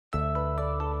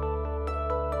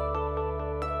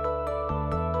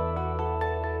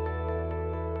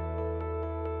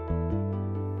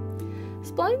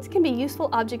Splines can be useful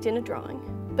objects in a drawing,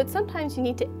 but sometimes you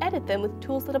need to edit them with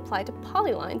tools that apply to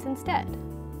polylines instead.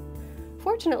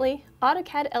 Fortunately,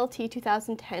 AutoCAD LT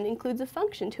 2010 includes a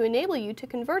function to enable you to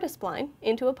convert a spline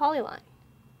into a polyline.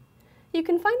 You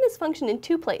can find this function in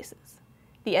two places,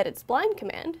 the Edit Spline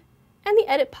command and the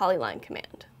Edit Polyline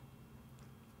command.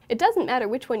 It doesn't matter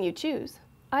which one you choose.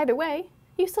 Either way,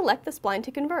 you select the spline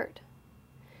to convert.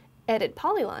 Edit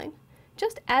Polyline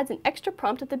just adds an extra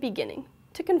prompt at the beginning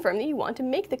to confirm that you want to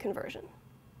make the conversion.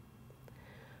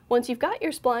 Once you've got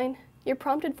your spline, you're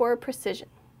prompted for a precision.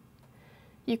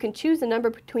 You can choose a number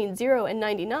between 0 and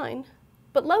 99,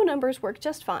 but low numbers work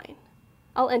just fine.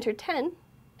 I'll enter 10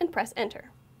 and press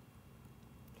Enter.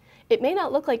 It may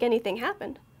not look like anything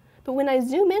happened, but when I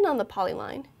zoom in on the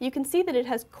polyline, you can see that it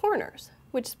has corners,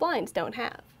 which splines don't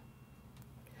have.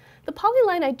 The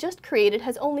polyline I just created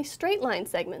has only straight line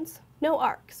segments, no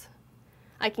arcs.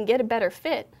 I can get a better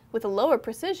fit, with a lower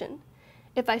precision,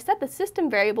 if I set the system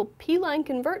variable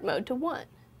PLineConvert mode to 1.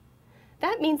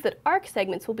 That means that arc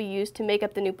segments will be used to make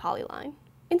up the new polyline,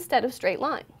 instead of straight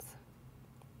lines.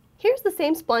 Here's the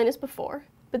same spline as before,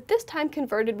 but this time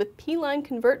converted with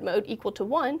PLineConvert mode equal to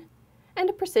 1, and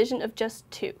a precision of just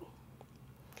 2.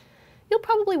 You'll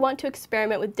probably want to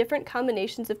experiment with different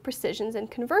combinations of precisions and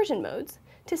conversion modes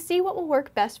to see what will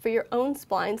work best for your own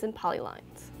splines and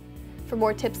polylines. For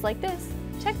more tips like this,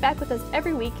 check back with us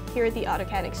every week here at the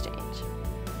AutoCAD Exchange.